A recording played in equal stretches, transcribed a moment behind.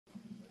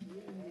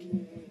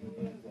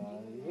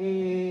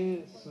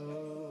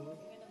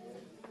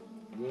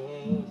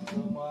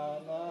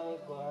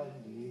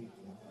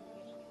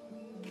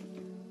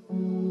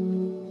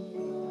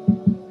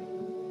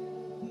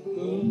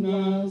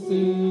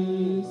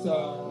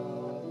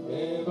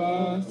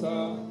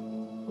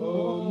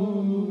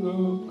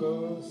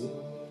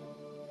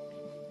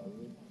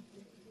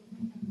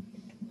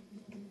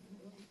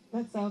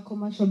That's our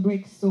commercial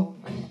break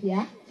song.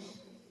 Yeah?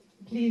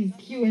 Please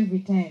cue every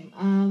time.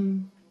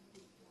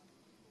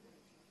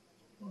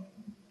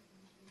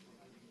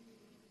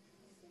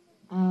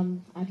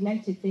 I'd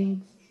like to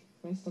thank,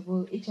 first of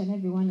all, each and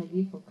every one of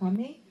you for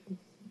coming.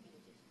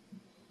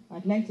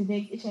 I'd like to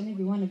thank each and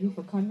every one of you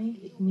for coming.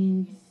 It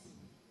means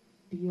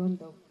beyond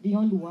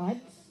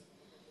words.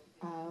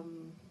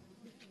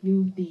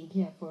 You being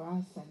here for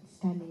us and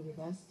standing with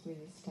us through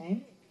this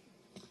time.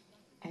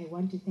 I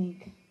want to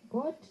thank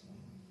God.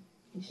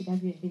 We should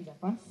have been the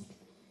first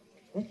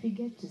that we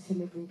get to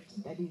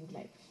celebrate Daddy's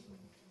life.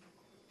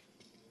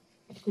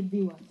 It could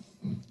be worse.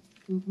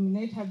 We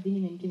may not have been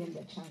even given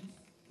the chance.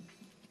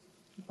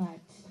 But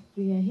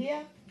we are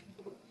here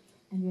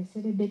and we're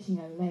celebrating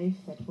a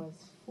life that was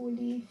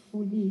fully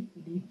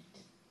lived.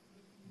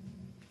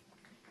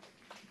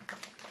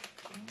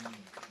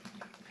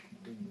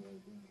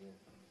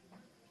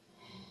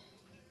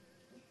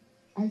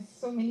 As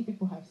so many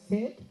people have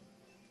said,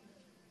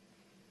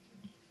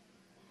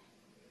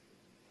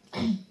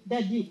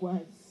 Daddy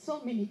was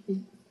so many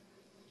things.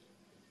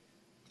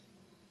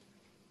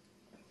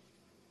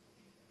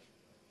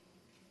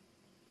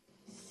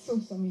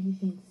 So many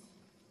things.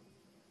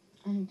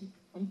 And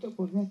on top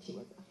of that, he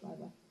was a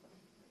father.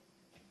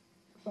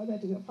 A father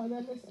to the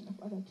fatherless and a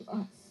father to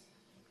us.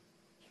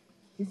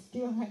 He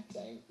still had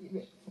time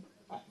even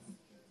for us.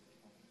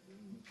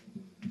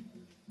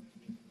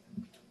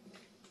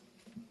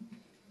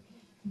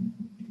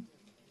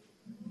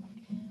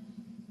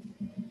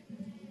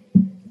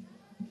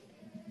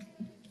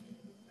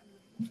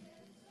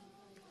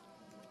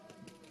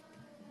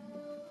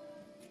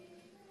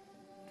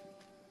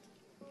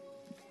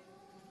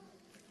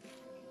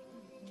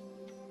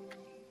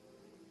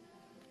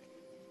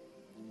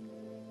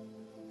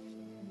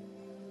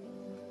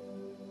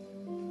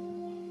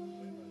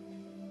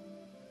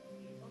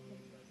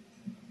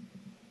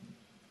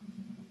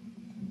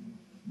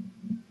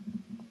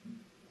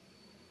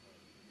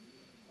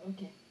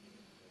 Okay.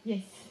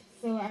 Yes.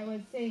 So I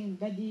was saying,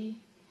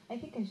 Daddy, I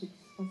think I should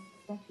first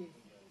start with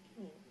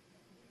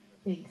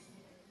thanks.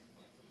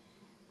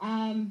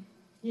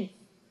 Yes.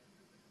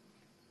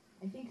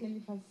 I think let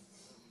me first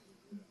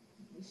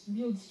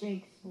build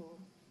strength for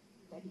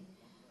Daddy.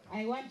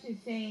 I want to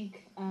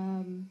thank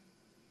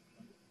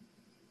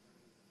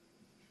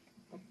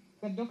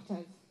the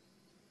doctors.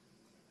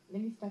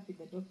 Let me start with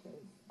the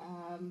doctors.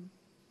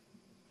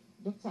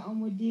 Dr.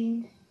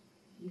 Omoding,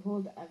 you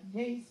hold a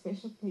very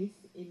special place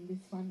in this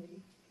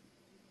family.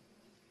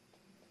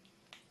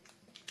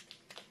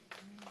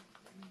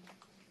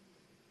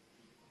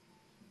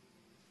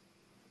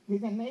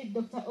 There's a night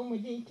Dr.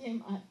 Omoding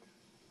came at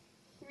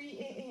 3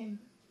 a.m.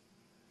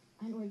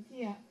 and was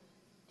here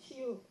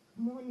till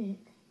morning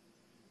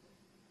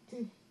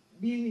to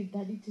be with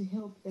Daddy, to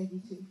help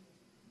Daddy, to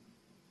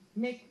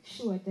make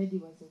sure Daddy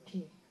was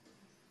okay.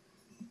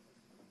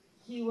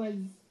 He was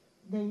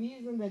the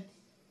reason that,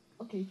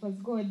 okay, it was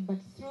God, but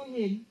through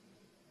him,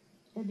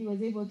 Daddy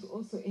was able to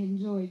also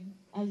enjoy.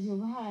 As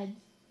you've heard,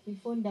 he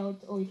found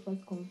out, it was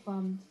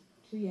confirmed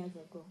 2 years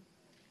ago.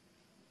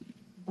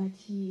 But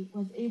he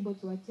was able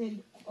to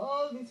attend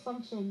all these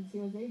functions. He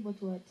was able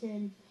to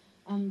attend,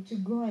 to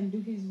go and do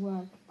his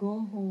work, go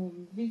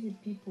home,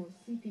 visit people,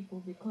 see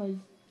people, because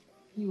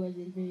he was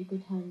in very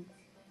good hands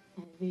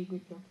and a very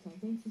good doctor.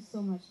 Thank you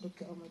so much,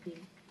 Dr.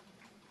 Omoding.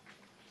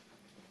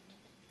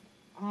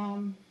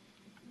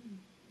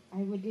 I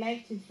would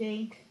like to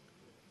thank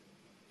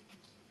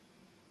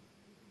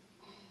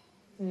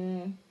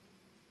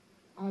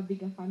our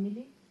bigger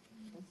family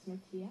that's not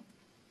here,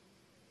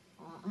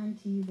 our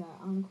aunties,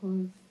 our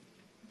uncles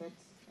that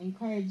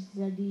encouraged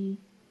Daddy,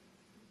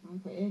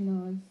 Uncle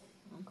Enos,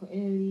 Uncle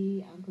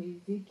Eli, Uncle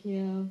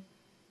Ezekiel,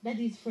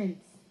 Daddy's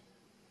friends.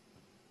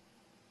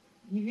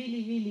 He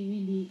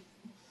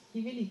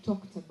really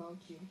talked about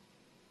you.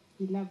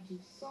 He loved you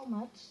so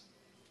much.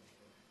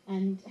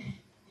 And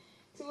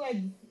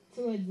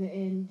towards the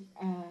end,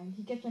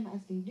 he kept on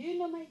asking, do you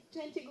know my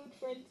 20 good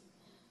friends?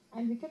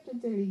 And we kept on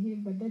telling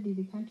him, but Daddy,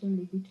 they can't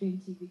only be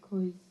 20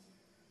 because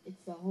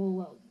it's the whole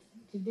world.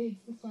 Today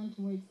it's this one,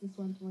 tomorrow it's this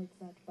one, tomorrow it's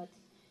that. But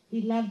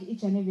he loved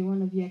each and every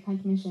one of you. I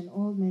can't mention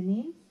all the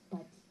names,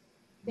 but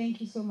thank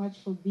you so much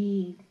for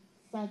being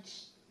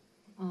such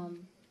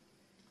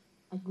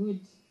a good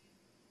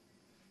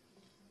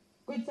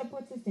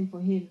support system for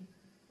him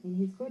in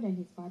his good and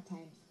his bad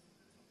times.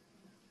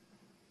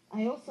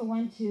 I also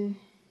want to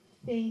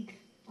thank,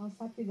 I'll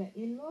start with the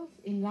in-laws,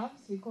 in-laws,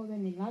 we call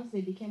them in-laws.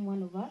 They became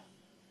one of us.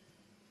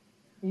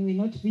 They may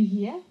not be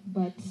here,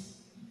 but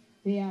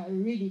they are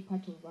really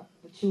part of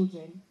the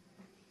children.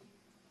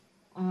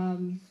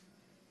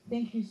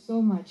 Thank you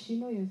so much. You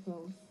know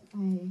yourselves.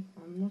 I'm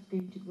not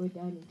going to go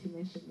down into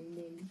mentioning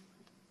names,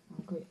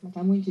 but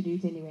I'm going to do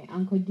it anyway.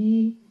 Uncle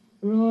D,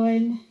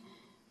 Ron,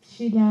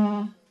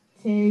 Sheila,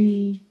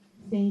 Terry,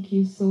 thank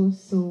you so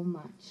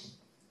much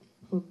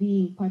for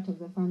being part of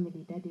the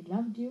family. Daddy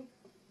loved you,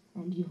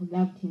 and you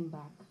loved him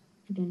back.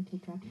 We don't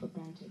take that for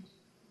granted.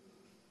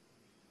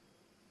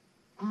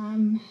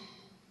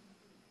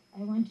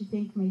 I want to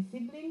thank my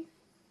siblings.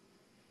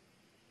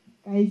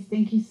 Guys,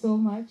 thank you so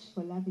much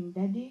for loving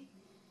Daddy.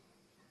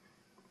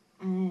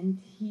 And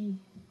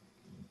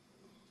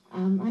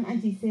and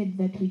Auntie said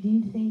that we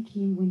didn't thank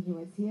him when he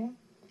was here.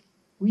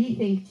 We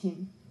thanked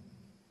him.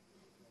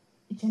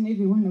 Each and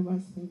every one of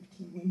us thanked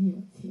him when he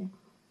was here.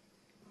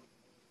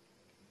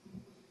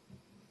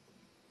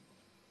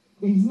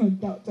 There is no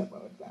doubt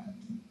about that.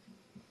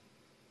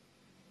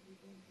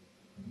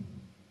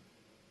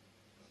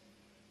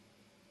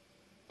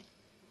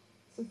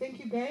 So thank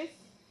you guys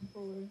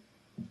for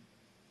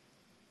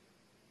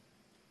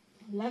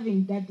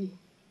loving Daddy.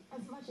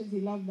 As much as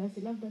he loved us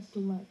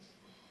too much.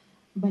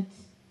 But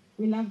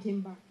we loved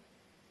him back,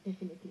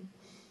 definitely.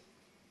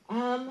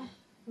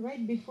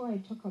 Right before I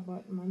talk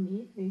about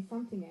Mommy, there's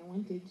something I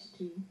wanted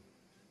to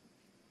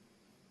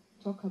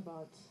talk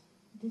about.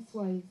 This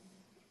was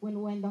when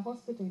we were in the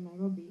hospital in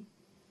Nairobi,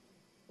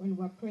 when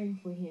we were praying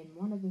for him,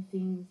 one of the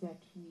things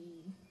that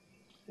we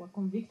were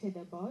convicted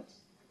about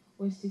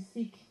was to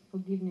seek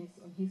forgiveness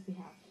on his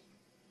behalf.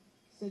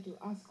 So to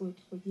ask God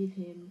to forgive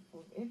him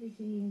of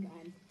everything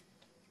and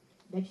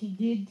that he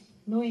did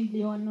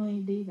knowingly or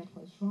unknowingly that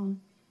was wrong,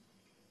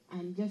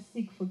 and just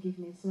seek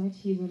forgiveness so that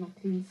he's on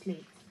a clean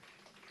slate.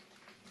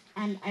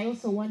 And I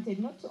also wanted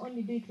not to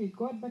only do it with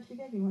God, but with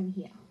everyone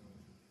here.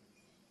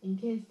 In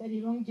case that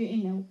he wronged you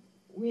in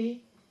a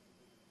way,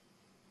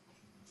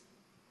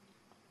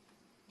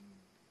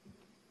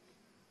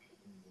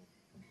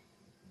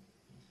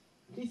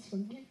 please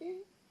forgive him.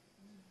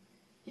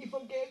 He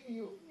forgave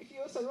you. If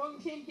you also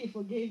wronged him, he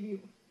forgave you.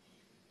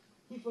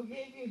 He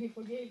forgave you, he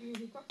forgave you.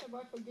 He talked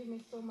about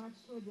forgiveness so much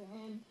towards the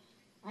end.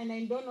 And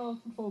I don't know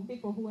for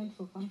people who went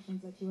for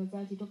functions that he was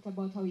at, he talked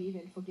about how he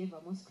even forgave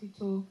a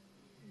mosquito.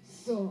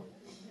 So,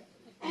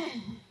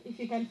 if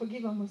you can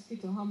forgive a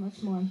mosquito, how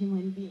much more a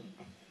human being?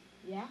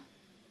 Yeah?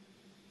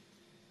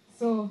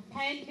 So,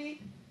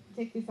 kindly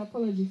take this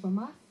apology from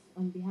us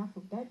on behalf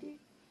of Daddy,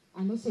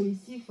 and also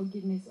receive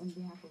forgiveness on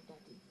behalf of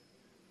Daddy.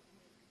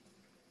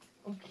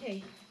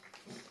 Okay.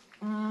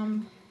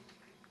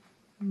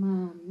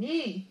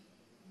 Mommy.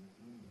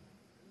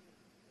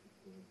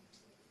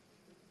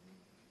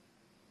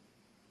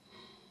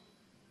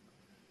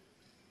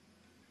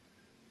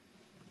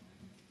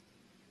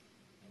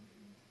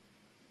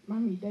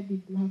 Mommy,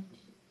 Daddy loved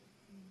you.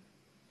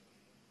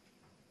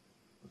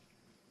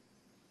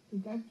 He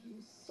loved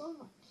you so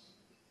much.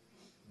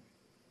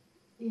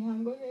 He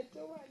hung on it to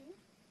one.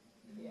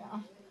 Yeah.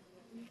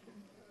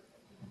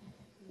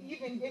 He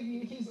even gave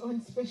you his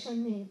own special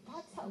name.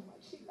 That's how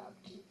much he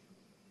loved you.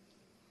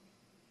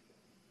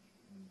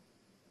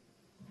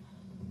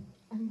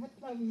 And that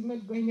love is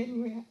not going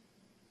anywhere.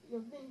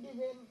 You've been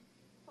given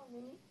how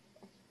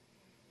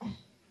many?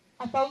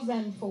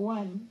 1,000 for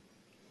one.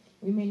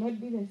 We may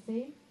not be the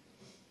same,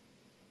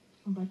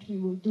 but we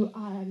will do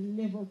our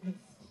level best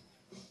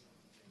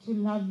to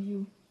love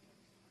you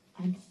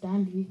and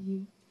stand with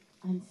you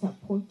and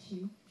support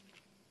you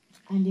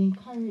and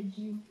encourage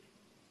you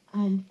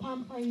and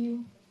pamper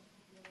you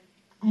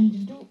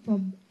and do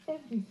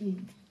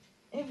everything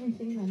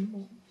and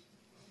more.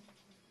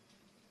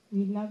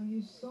 We love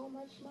you so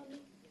much,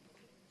 Mommy.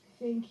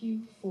 Thank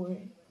you for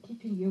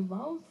keeping your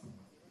vows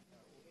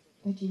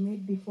that you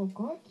made before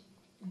God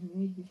and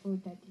made before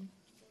Daddy.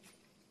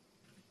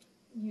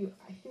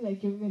 I feel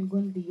like you've even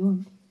gone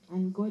beyond,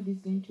 and God is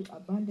going to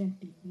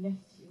abundantly bless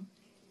you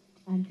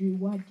and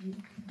reward you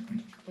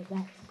for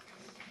that.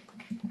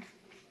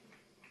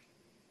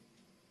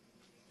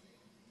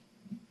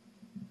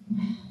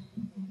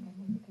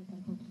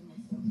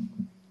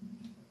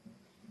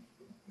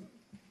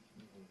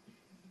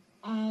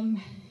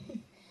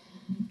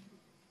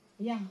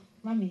 Yeah,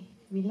 Mommy,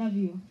 we love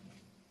you.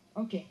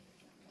 Okay,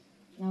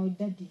 now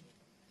Daddy.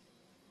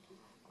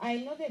 I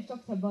know they've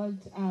talked about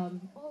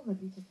all the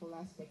beautiful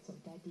aspects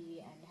of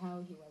Daddy and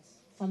how he was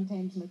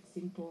sometimes not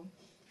simple.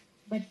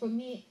 But for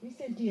me,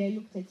 recently I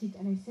looked at it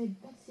and I said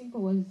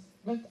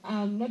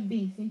not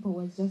being simple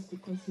was just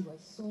because he was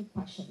so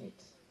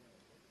passionate.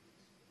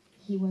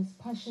 He was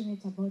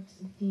passionate about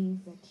the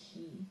things that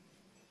he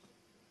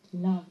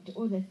loved,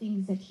 all the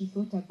things that he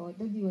thought about.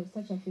 Daddy was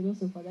such a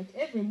philosopher that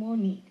every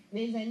morning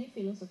there's a new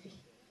philosophy.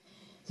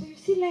 So you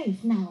see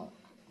life now.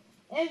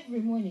 Every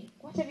morning,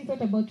 what have you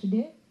thought about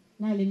today?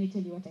 Now let me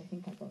tell you what I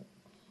think about.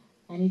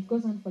 And it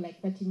goes on for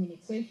like 30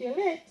 minutes. So if you're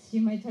late,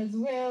 you might as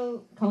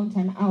well count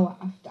an hour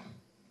after.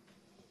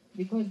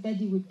 Because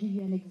Daddy would give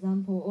you an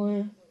example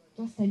or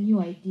just a new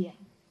idea.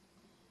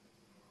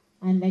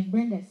 And like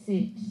Brenda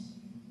said,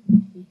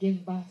 he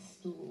gave birth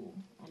to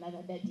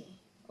another Daddy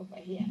over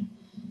here.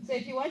 So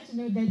if you want to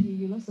know Daddy,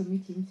 you'll also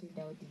meet him through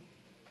Daudi.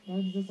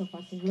 Daudi is also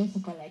a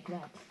philosopher like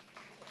that.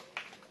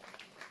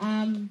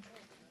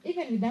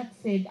 Even with that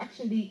said,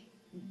 actually,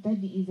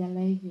 Daddy is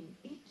alive in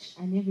each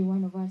and every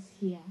one of us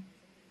here.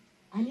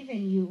 And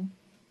even you,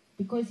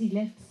 because he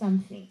left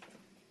something.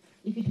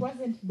 If it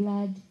wasn't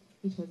blood,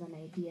 it was an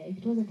idea. If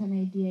it wasn't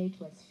an idea, it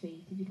was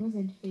faith. If it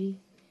wasn't faith,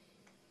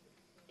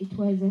 it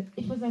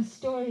was a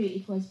story.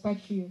 It was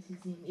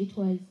patriotism. It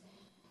was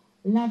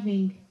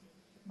loving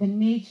the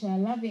nature,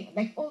 loving,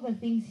 like all the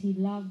things he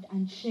loved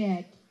and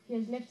shared, he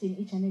has left in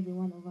each and every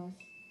one of us.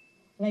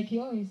 Like he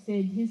always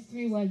said, his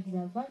 3 words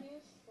are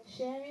values,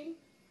 sharing,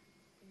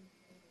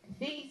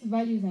 things,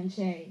 values, and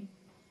sharing.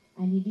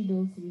 And he did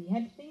all 3. He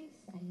had things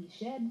and he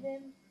shared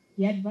them.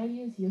 He had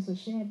values, he also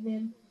shared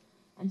them.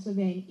 And so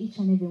they're in each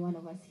and every one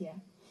of us here.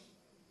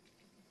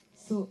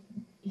 So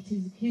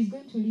he's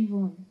going to live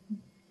on.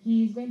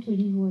 He is going to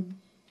live on.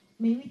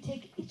 May we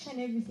take each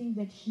and everything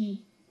that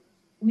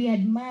we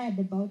admired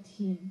about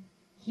him,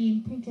 he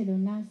imprinted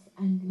on us,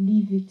 and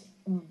leave it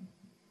on.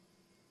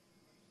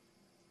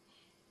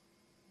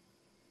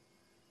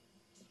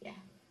 Yeah.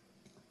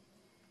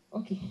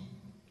 Okay.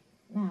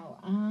 Now,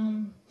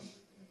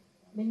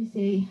 let me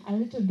say a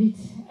little bit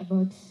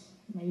about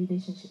my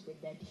relationship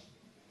with Daddy.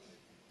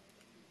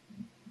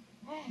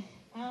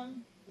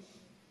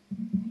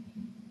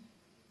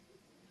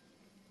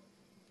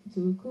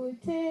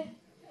 Tukute.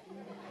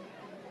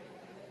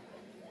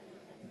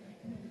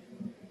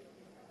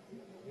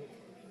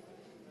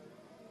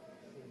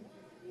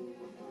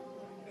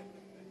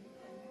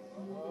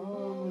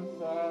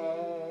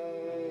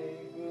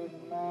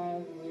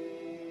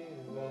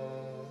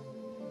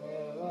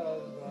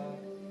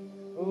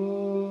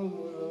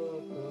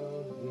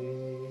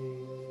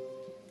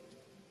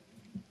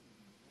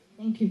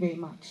 Thank you very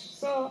much.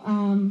 So,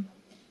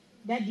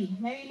 Daddy,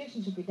 my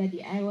relationship with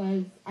Daddy, I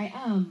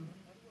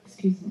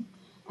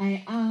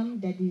am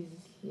Daddy's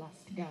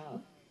last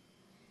girl.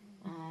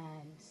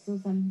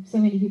 And so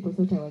many people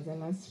thought I was the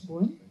last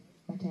born,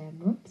 but I am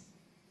not.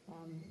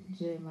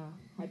 Jeremiah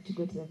had to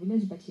go to the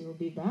village, but he will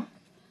be back.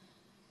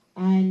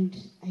 And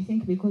I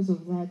think because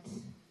of that,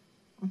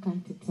 I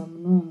can't take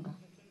some longer.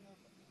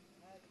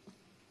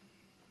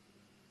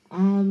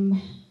 And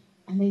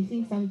I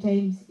think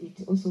sometimes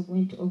it also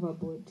went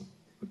overboard,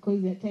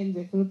 because there are times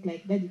I felt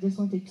like Daddy just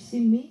wanted to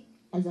see me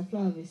as a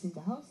flower vase in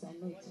the house. I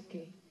know it's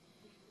okay.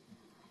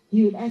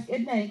 He would ask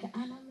Edna, and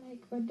I'm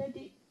like, but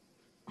Daddy,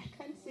 I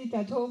can't sit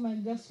at home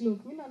and just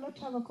look. Me not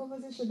have a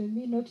conversation with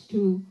me, not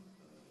to,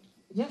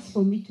 just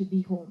for me to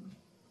be home.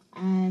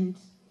 And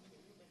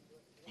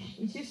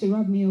it used to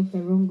rub me off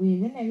the wrong way.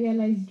 Then I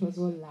realized it was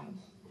all love.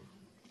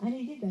 And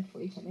he did that for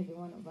each and every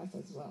one of us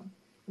as well.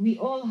 We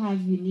all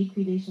have unique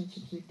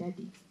relationships with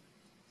Daddy.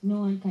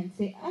 No one can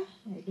say, I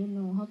don't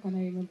know, how can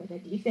I remember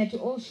Daddy? If they're to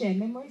all share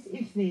memories,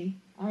 if they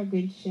are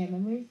going to share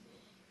memories,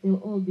 they'll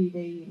all be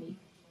very unique.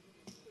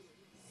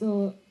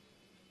 So,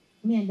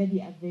 me and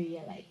Daddy are very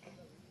alike.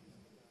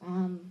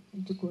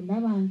 Tukunda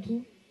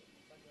abantu,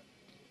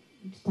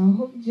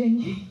 tutahope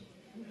jenye,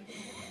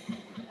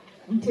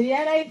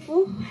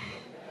 tuyaraifu.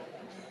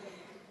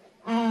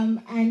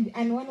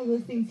 And one of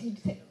those things he'd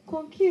say,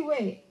 Konki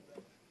way,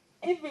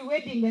 every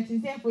wedding that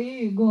is there for you,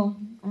 you go.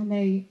 And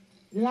I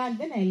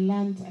learned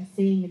a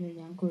saying in the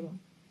Nyankoro.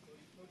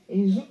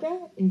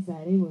 Ejuga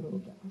ezare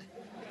woroga.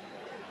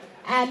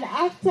 And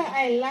after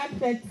I learned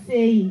that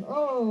saying,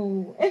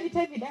 every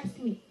time he'd ask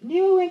me,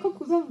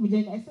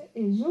 I said,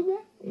 Ejuga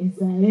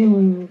ezare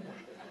woroga.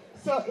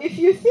 So if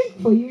you think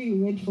for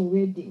you wait for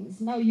weddings,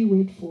 now you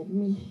wait for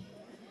me.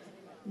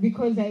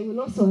 Because I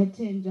will also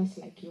attend just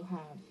like you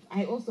have.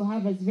 I also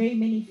have as very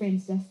many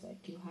friends just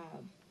like you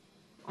have.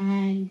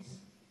 And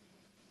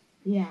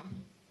yeah,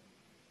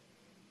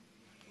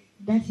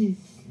 that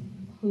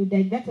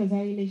was our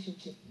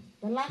relationship.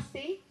 The last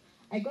thing,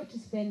 I got to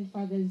spend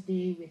Father's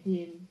Day with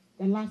him,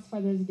 the last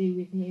Father's Day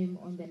with him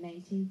on the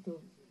 19th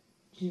of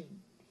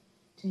June,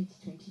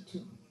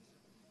 2022.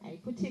 I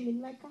put him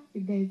in my car.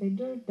 You guys, I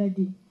drove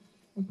Daddy.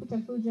 I put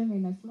a soldier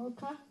in a small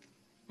car,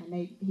 and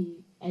I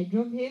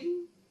drove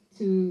him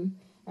to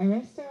a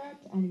restaurant,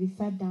 and we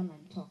sat down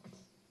and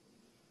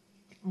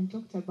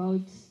talked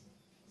about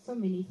so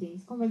many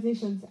things,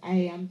 conversations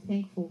I am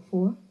thankful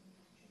for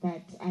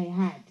that I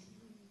had.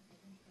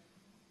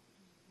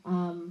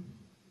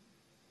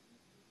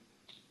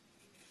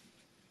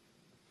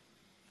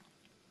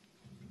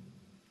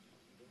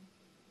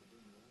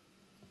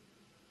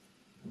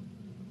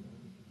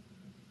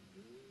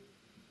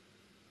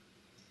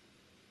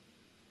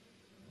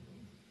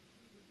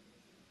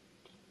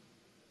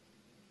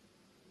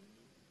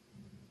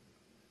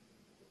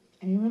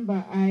 I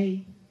remember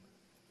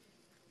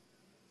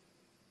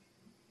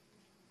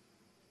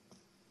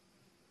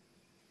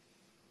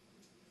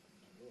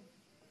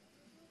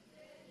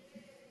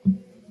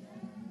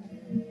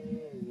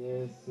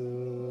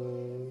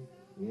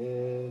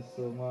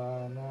Yesu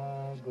mwana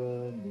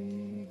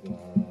goniga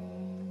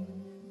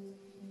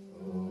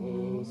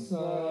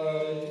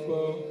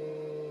Osaibo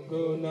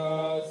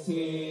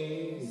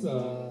gunasisa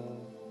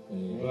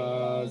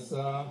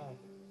Ebasa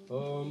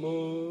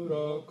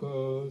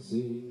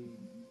omurokosi.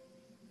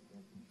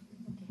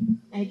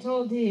 I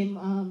told him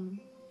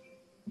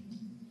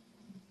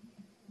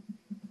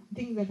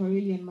things that were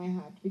really on my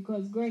heart,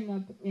 because growing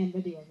up, me and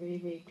Daddy were very,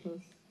 very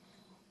close.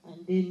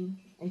 And then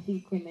I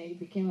think when I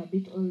became a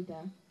bit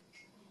older,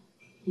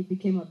 he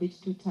became a bit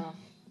too tough.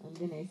 And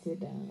then I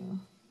said,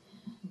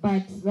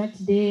 but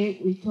that day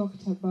we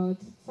talked about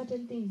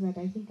certain things that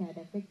I think had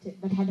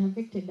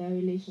affected our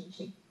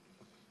relationship.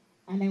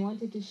 And I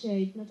wanted to share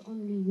it not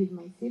only with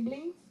my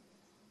siblings,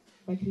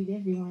 but with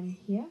everyone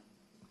here.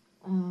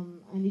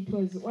 And it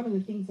was one of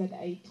the things that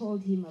I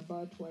told him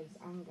about was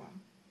anger.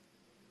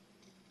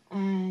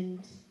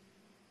 And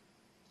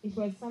it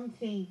was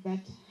something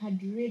that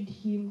had rid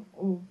him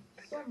of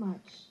so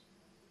much.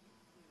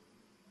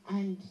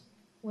 And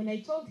when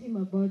I told him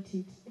about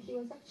it, he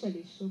was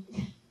actually shocked.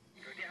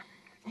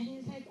 And he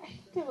was like, I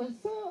thought I was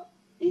so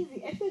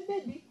easy. I said,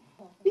 Daddy,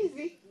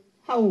 easy?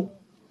 How?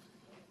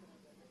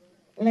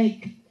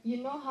 Like, you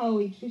know how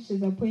it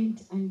reaches a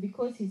point, and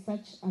because he's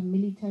such a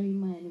military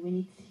man, when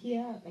it's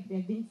here, like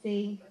they've been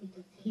saying, it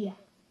is here.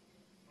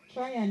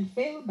 Try and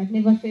fail, but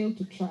never fail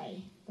to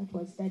try. That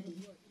was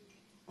Daddy.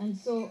 And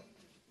so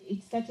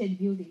it started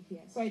building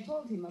here. So I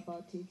told him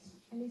about it,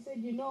 and he said,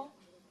 you know,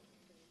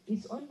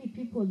 it's only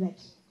people that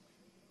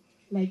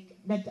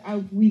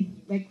are with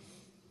like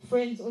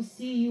friends or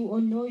see you or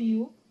know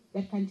you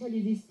that can tell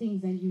you these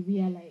things and you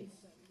realize.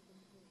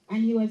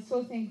 And he was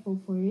so thankful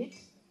for it,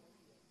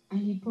 and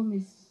he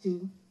promised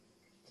to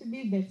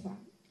be better.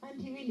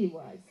 And he really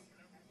was.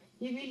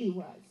 He really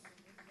was.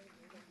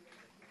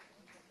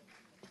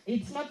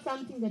 It's not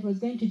something that was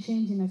going to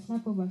change in a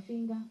snap of a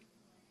finger,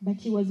 but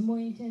he was more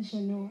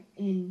intentional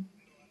in,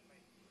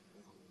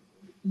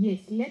 yes,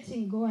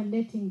 letting go and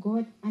letting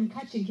God and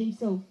catching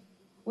himself.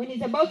 When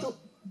he's about to,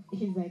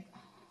 he's like,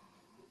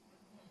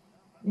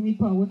 let me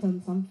pour water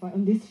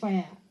on this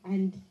fire.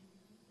 And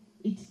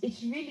it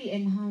really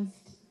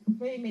enhanced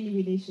very many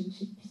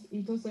relationships.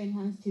 It also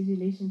enhanced his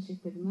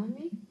relationship with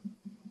Mommy.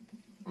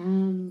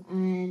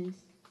 And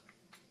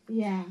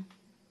yeah,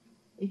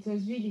 it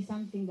was really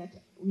something that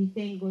we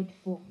thank God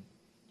for.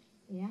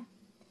 Yeah.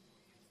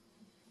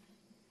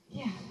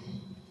 Yeah.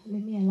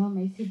 Let me allow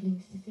my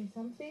siblings to say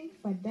something.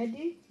 But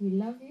Daddy, we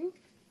love you.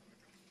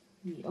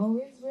 We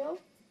always will.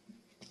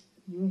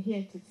 You're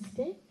here to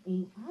stay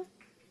in us.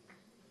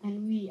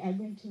 And we are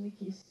going to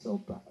make you so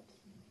proud.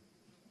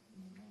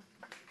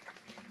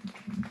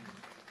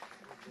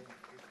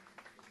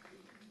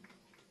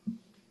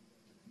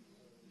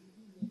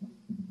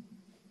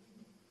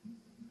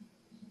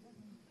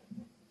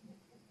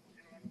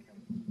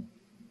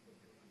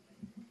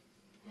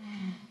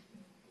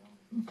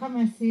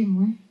 Kama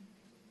simu, eh?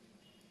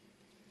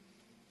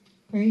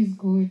 Praise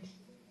God.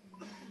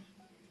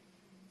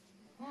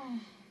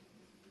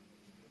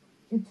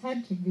 It's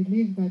hard to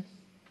believe that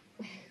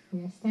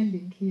we are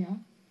standing here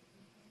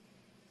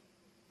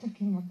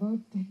talking about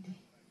Daddy.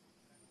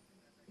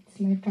 It's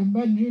like a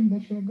bad dream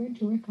that we are going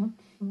to wake up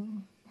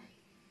from.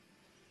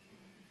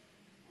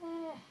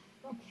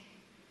 Okay.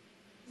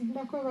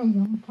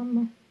 Ndakwebaza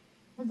Mukama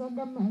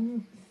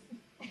azagama.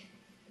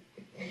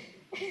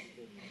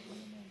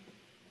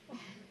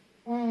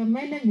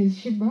 My name is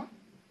Shiba,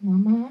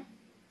 Mama.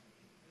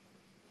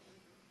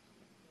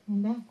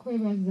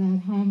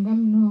 Ndakwebaza hanga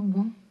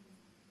mnonga.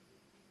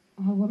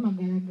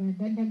 Awamagaraga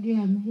dadage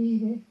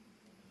amhire.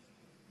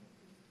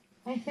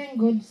 I thank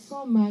God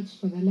so much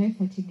for the life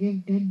that He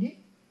gave Daddy.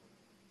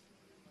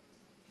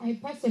 I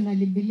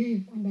personally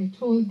believe, and I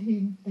told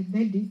him that,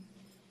 Daddy,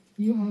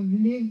 you've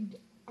lived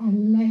a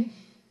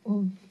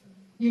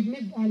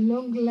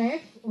long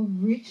life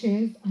of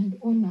riches and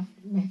honor,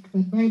 like the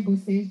Bible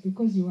says,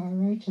 because you are a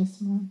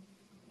righteous man.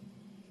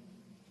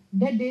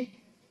 Daddy,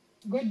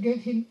 God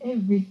gave him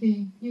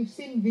everything. You've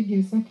seen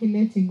videos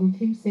circulating of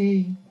him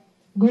saying,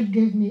 God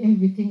gave me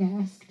everything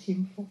I asked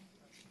him for.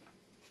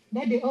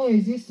 Daddy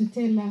always used to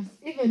tell us,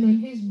 even on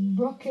his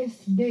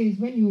brokest days,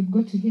 when you would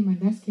go to him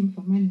and ask him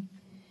for money,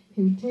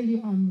 he would tell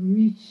you, I'm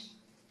rich.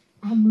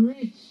 I'm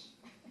rich.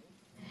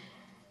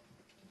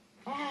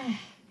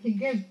 He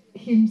gave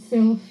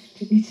himself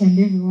to each and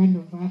every one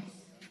of us.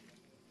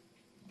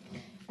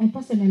 I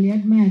personally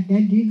admire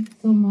Daddy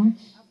so much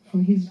for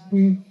his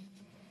brave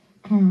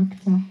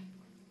character.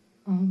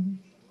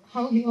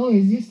 How he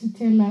always used to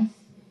tell us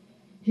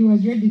he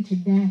was ready to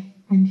die,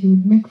 and he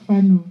would make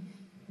fun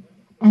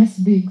of us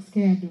being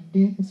scared of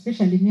death,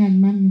 especially me and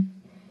Mommy.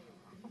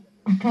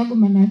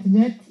 Akagumanat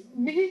that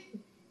me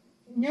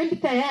nyoli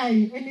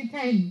tayari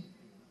anytime.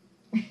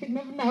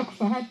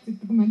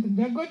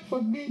 God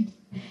forbid.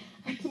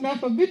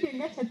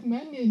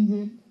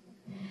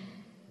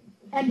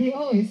 And he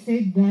always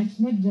said that,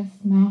 not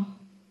just now.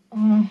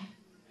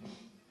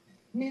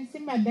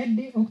 Ninsima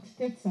Daddy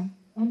oktetsa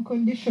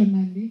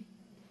unconditionally.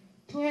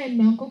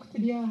 Tuena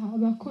koktulia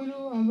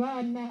abakuru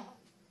abana.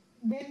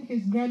 Then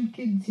his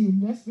grandkids, he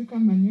would just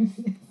become a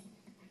nuisance.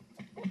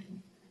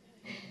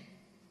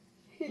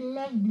 He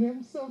loved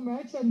them so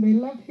much, and they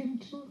love him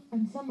too.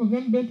 And some of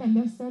them don't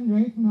understand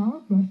right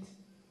now, but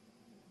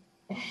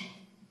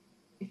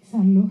it's a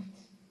lot.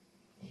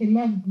 He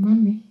loved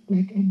Mommy,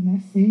 like Edna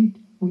said.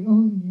 We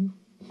all knew.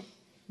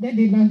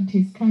 Daddy loved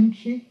his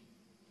country.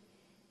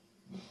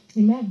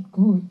 He loved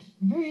God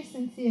very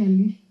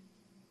sincerely.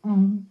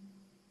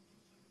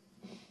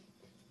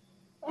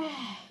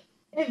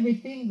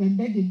 Everything that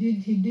Daddy did,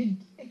 he did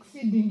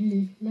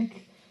exceedingly.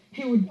 Like,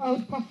 he would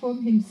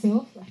outperform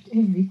himself at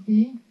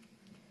everything.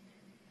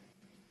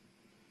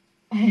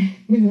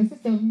 There's a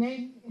sister of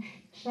mine,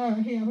 shower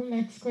here who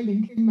likes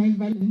calling him my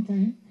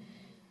Valentine.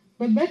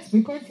 But that's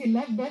because he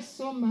loved us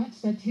so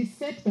much that he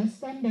set the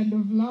standard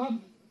of love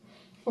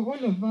for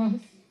all of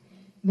us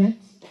that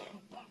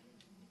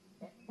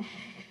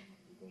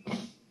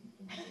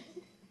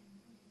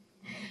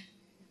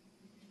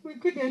we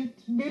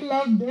couldn't be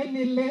loved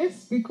any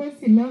less because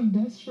he loved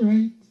us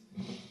right.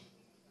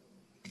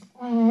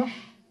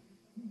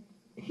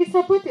 He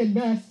supported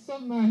us so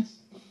much.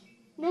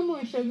 No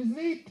more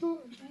Shavizitu,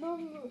 no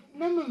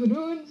more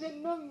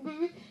Virunja, no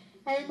more.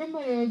 I remember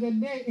there was a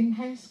day in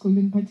high school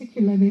in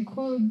particular, they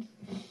called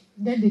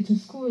Daddy to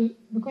school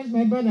because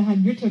my brother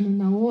had written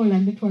on a wall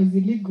and it was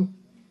illegal.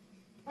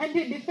 And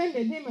they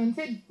defended him and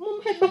said,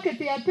 Mom, head bucket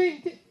you are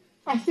painting.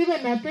 As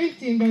even a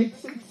painting,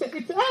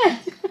 it's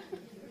art.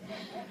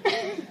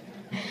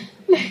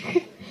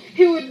 Like,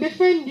 he would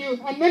defend you.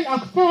 And then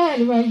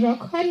Akhtar was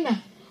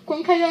Rakhana.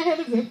 Kunkaya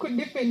Helze could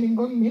defend him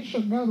on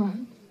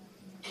Mishogawan.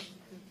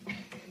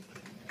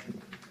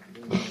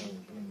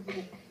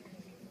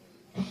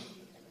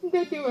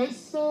 Daddy was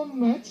so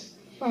much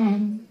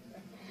fun.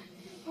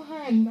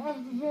 A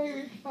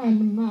very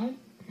fun man.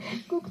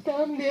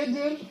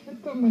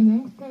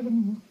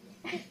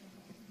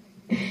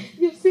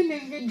 You've seen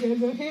his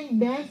videos of him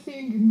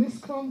dancing in this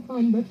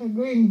compound that are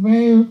going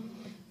viral.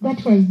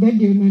 That was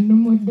Daddy on a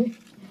normal day.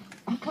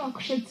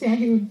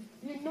 He would,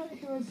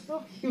 he was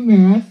so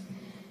humorous.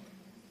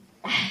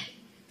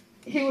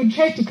 He would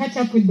try to catch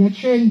up with the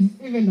trends,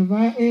 even of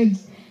our age.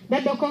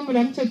 Dada kwamba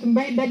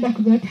mtotumbai dada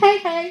kuzat,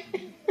 hi.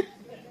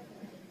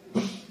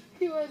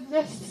 He was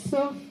just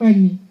so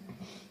funny.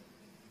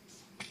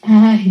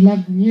 He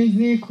loved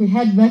music. We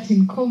had that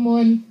in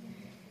common.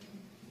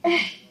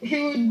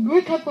 He would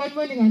wake up one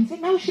morning and say,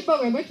 now Shiba,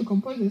 we're going to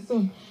compose a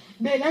song.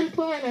 Then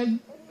Antoine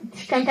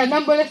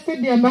Kankanambola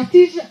Stadium,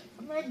 Matisha,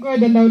 my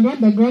God, and I would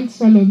want the ground to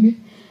swallow me.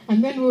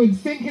 And then we would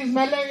sing his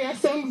malaria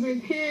songs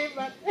with him.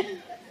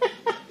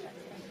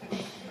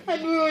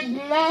 And we would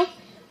laugh.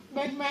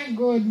 But my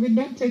God, we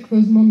don't take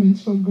those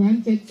moments for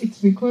granted. It's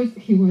because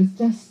he was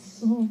just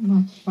so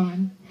much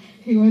fun.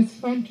 He was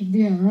fun to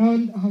be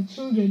around. Our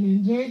children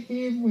enjoyed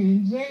him. We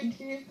enjoyed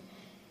him.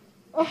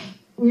 Oh,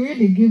 we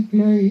really give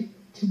glory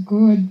to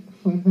God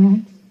for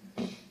that.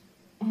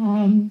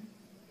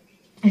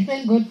 I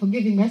thank God for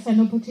giving us an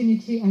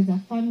opportunity as a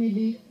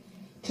family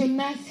to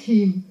nurse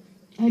him.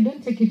 I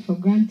don't take it for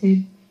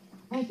granted.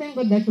 I thank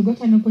God that we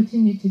got an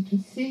opportunity to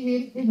see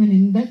him, even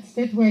in that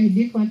state where he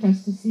didn't want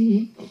us to see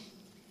him.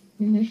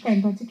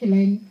 In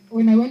particular,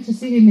 when I went to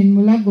see him in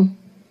Mulago,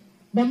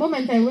 the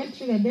moment I went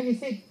through the door, he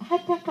said,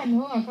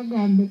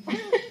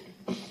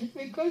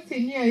 because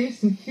he knew I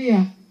used to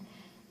fear.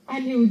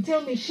 And he would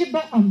tell me,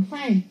 Shiba, I'm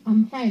fine.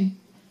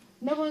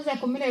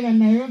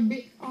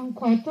 Nairobi,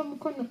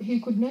 he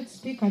could not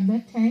speak at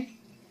that time,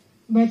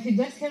 but he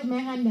just held my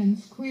hand and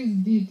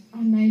squeezed it.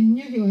 And I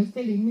knew he was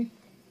telling me,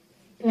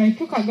 like,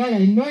 look, girl,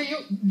 I know you,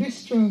 be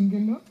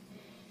strong,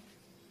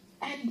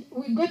 And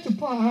we got to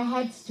pour our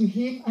hearts to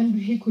him, and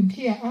he could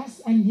hear us,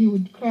 and he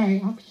would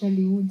cry,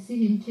 actually. We would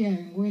see him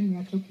tearing when we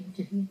are talking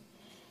to him.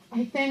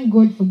 I thank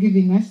God for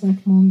giving us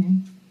that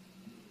moment.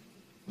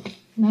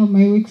 Now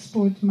my weak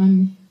spot,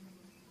 mommy.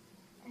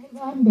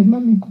 I'm the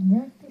mommy could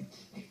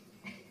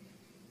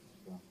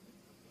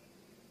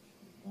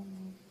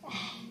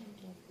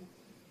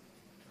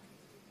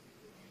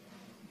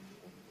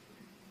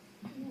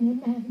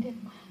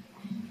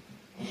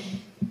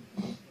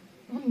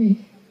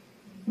Mommy,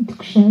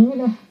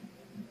 ntukushabura.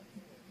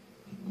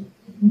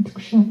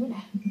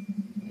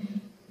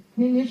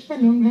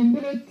 Ninishana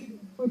ngambira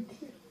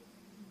uti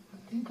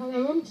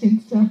nkalaba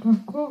mchinzi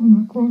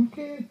chakakoma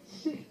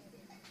konkechi.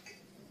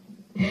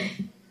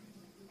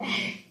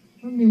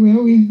 Mommy,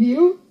 we're with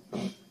you.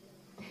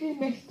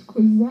 Next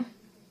kuza.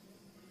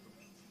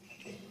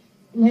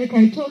 Like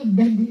I told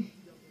Daddy,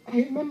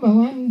 I remember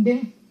one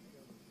day,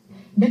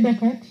 Dada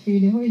can't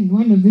feel in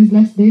one of these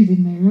last days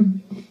in Nairobi.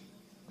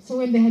 So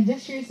when they had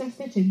just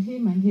resuscitated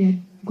him and he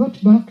had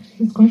got back to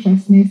his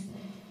consciousness,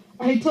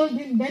 I told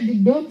him, Daddy,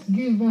 don't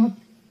give up.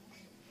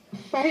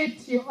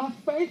 Fight, you're a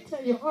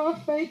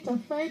fighter,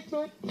 fight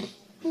on.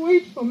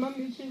 Wait for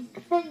Mommy, she's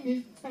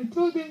coming. I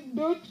told him,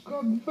 don't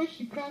go before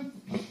she comes.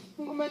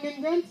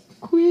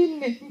 Queen,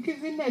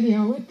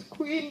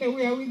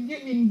 we are with you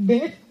in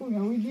death, we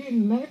are with you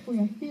in life, we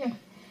are here.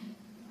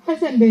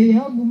 Hasande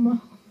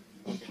Yaguma,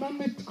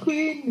 Mama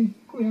Queen,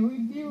 we are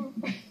with you.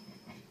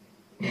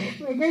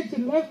 We're going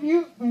to love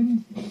you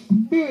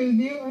and be with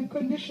you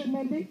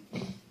unconditionally.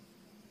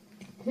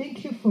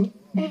 Thank you for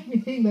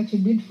everything that you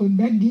did for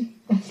Daddy,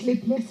 the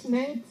sleepless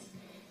nights.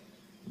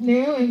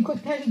 I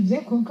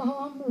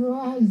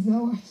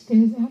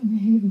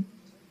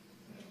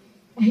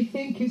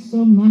thank you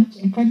so much.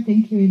 I can't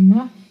thank you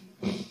enough.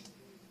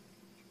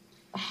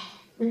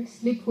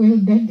 Sleep well,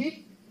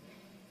 Daddy.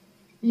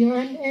 You're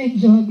an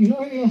angel, a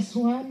glorious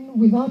one.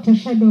 Without a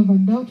shadow of a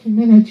doubt, we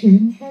know that you're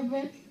in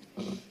heaven.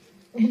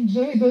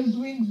 Enjoy those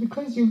wings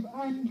because you've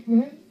earned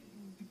them.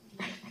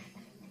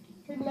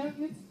 I love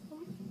you so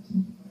much.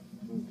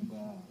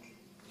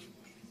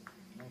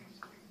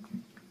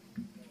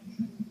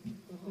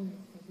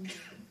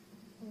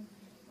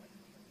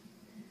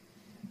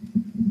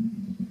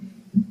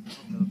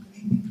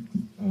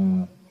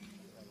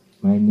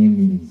 My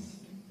name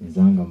is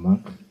Zanga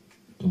Mark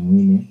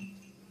Tumwine'S.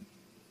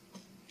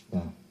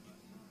 Now,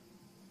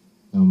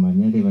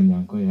 Manyale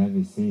Banyanko have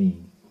a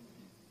saying,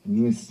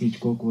 we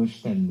speech koko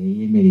shtan ne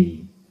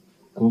yemere,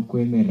 koko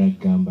emera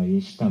gamba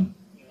yeshtam.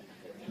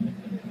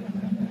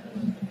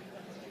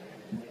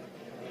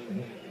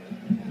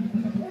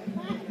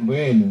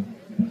 Bueno,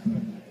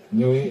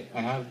 anyway,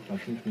 I have a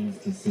few things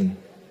to say.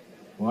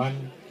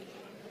 One,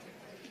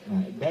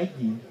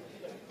 Daddy,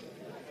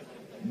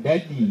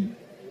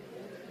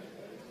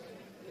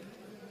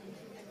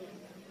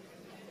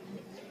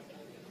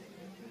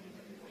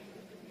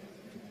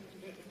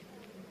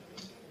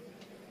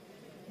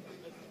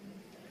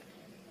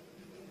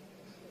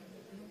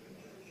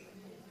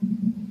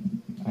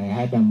 I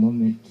had a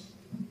moment.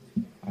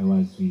 I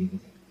was with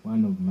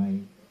one of my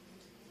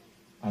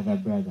other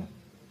brother,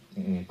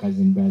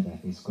 cousin brother.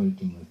 He's called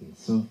Timothy.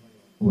 So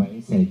we were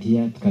inside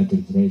here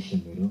tukaterekera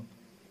ishomero.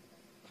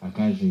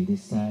 Akajwira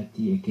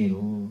isati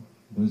ekeho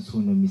those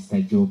who know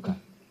Mr. Joker.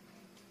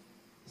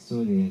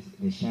 So the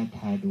shirt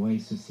had, why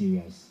so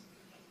serious?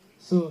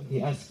 So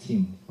he asked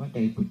him, what are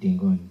you putting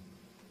on?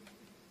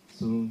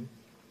 So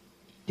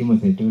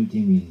Timothy told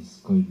him he's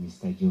called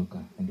Mr.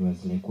 Joker, and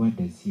was like, what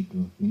does he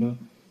do? You know,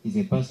 he's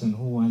a person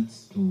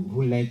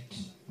who liked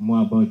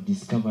more about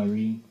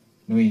discovering,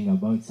 knowing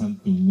about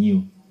something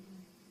new.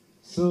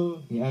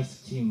 So he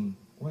asked him,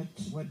 what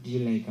do you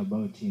like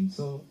about him?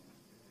 So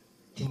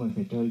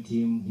Timothy told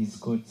him his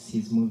quotes,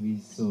 his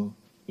movies. So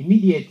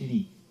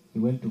immediately he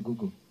went to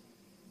Google.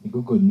 He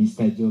Googled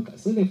Mr. Joker.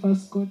 So the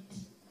first quote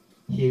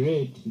he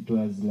read, it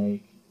was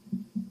like,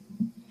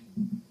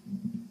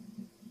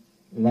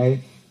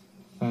 life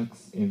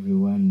fucks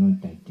everyone,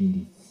 not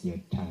until it's your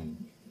turn.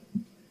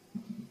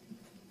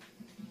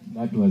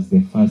 That was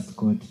the first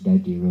quote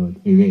that he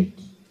read.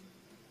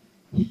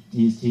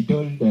 He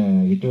told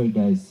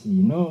us,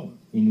 you know,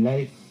 in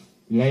life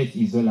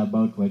is all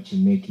about what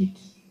you make it.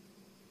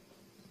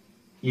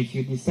 If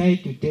you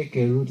decide to take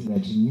a route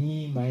that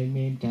me, my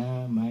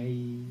mentor,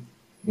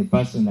 the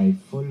person I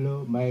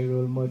follow, my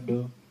role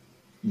model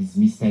is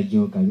Mr.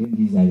 Joker, then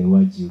these are the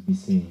words you'll be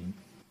saying.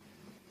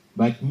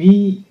 But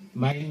me,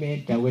 my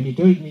mentor, when he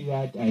told me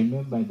that, I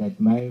remember that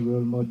my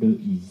role model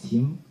is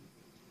him.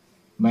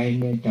 My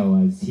mentor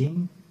was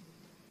him.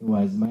 He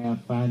was my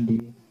afande.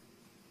 He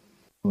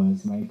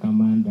was my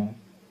commander.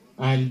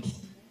 And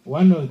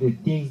one of the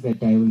things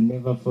that I will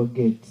never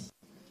forget,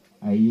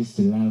 I used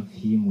to love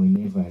him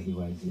whenever he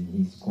was in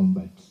his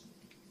combat.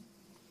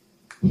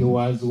 He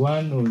was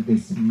one of the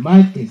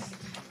smartest.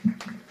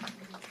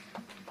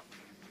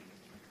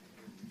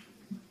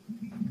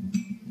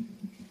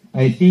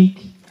 I think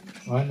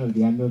one of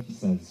the army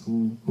officers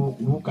who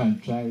can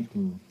try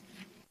to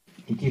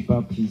keep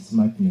up his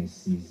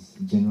smartness is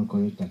General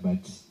Coretta,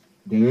 but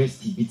the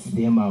rest he beats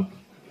them up.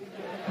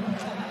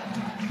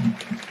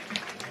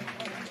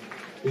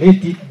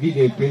 Let it be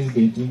the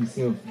president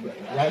himself.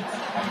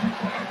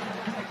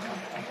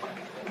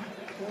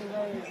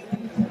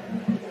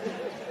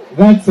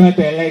 That's what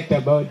I liked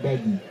about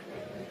Daddy.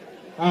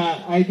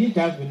 I didn't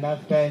have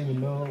enough time, you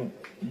know,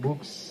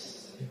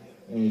 books.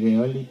 The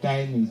only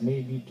time is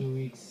maybe 2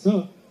 weeks.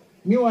 So,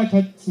 me, what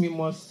hurts me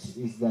most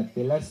is that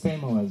the last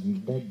time I was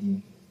with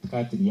Daddy,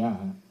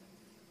 Tukatiriyaha,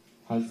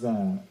 has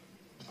a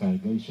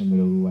graduation,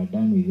 we were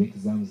done with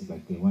exams,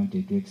 but they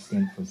wanted to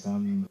extend for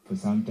some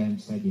time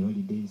study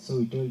holidays. So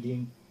we told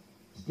him,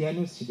 there are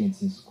no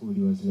students in school.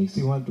 He was like,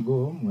 so you want to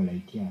go home? We're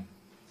like, yeah.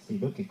 He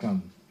said, okay,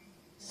 come.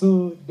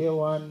 So day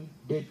 1,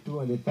 day 2,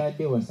 on the 3rd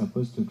day, we're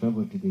supposed to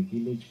travel to the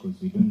village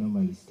because we don't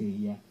normally stay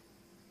here.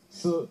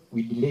 So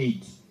we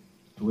delayed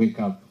to wake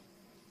up.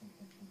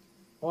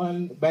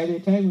 By the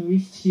time we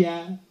reached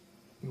here,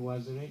 he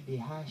was already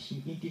harsh. We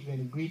didn't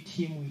even greet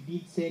him. We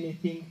didn't say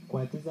anything.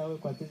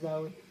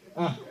 Kwatezawe.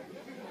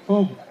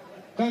 Home.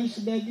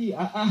 Can't Daddy?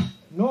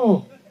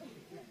 No.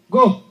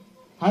 Go.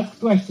 I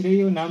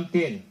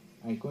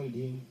called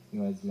him. He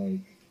was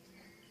like,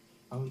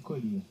 I will call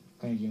you.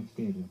 Can't you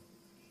tell you?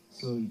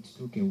 So it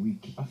took a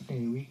week. After a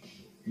week,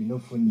 you know,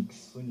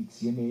 Phoenix,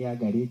 you know,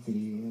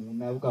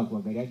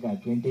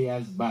 20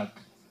 years back.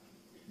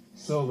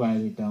 So by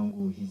the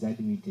time he's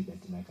admitted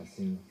that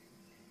Nakasero.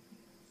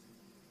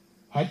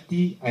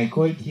 Hati, I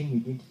called him, he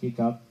didn't pick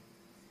up.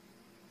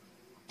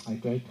 I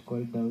tried to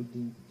call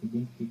Daudi, he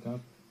didn't pick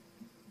up.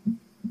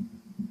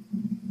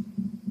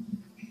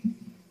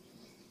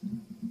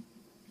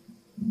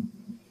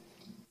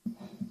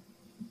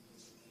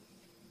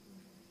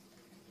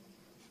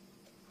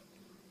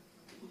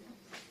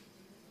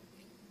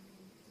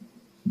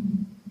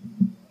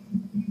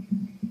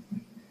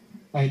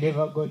 I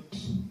never got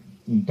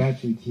in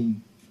touch with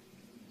him.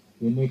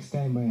 The next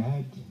time I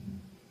heard,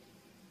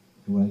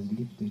 he was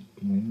lifted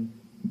to my room.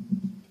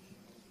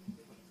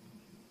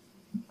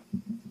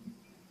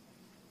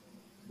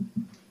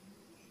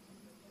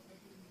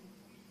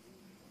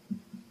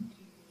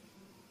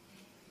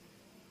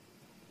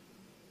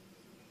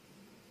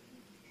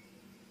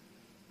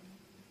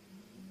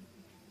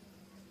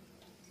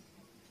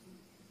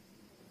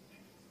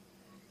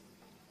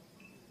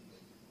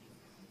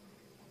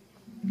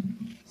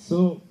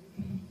 So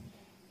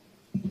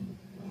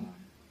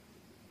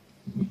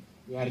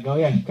yargaho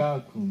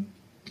yahika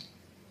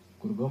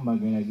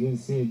kurugomagana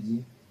against Age.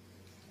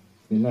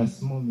 The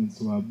last moments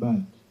were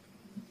bad.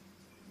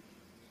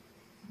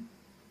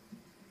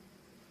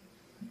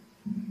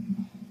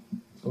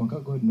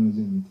 God knows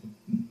everything.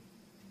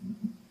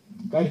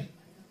 God,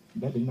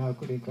 Daddy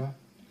Nakureka,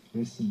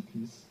 rest in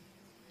peace.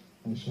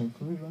 I shall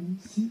forever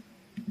see.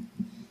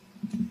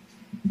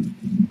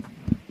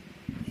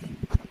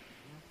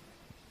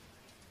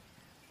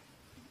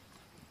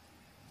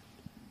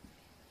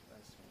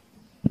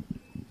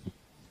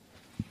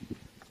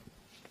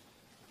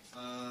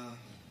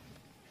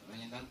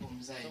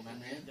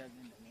 Emmanuel,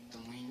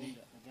 Tumwine,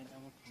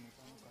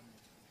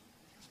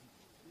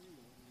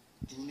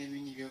 Tine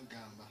bingi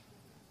byogamba.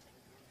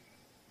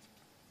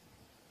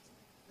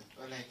 But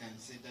all I can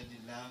say that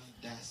the love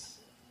does.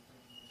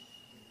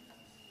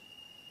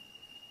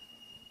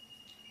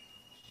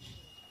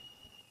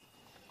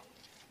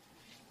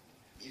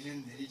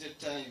 Even the little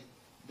time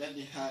that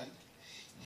he had